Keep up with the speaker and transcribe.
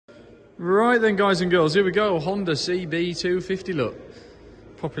Right then, guys and girls, here we go. Honda CB250, look.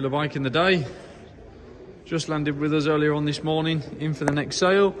 Popular bike in the day. Just landed with us earlier on this morning, in for the next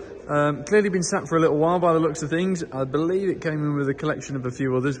sale. Clearly been sat for a little while by the looks of things. I believe it came in with a collection of a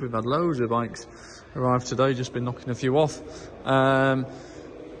few others. We've had loads of bikes arrive today, just been knocking a few off. No,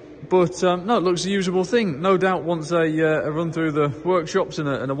 it looks a usable thing. No doubt once a run through the workshops and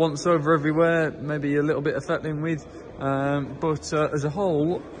a once over everywhere, maybe a little bit of fettling with. As a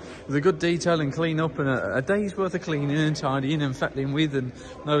whole, with a good detail and clean up and a day's worth of cleaning and tidying and fettling with, and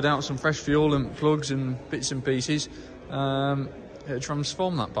no doubt some fresh fuel and plugs and bits and pieces, it'll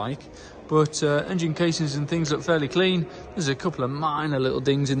transform that bike. But engine casings and things look fairly clean. There's a couple of minor little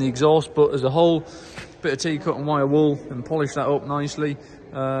dings in the exhaust, but as a whole, bit of T-cut and wire wool and polish that up nicely.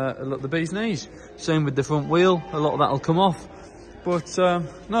 Look, the bee's knees. Same with the front wheel, a lot of that'll come off. But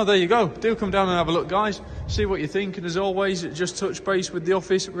no, there you go. Do come down and have a look, guys. See what you think, and as always, just touch base with the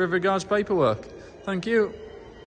office with regards paperwork. Thank you.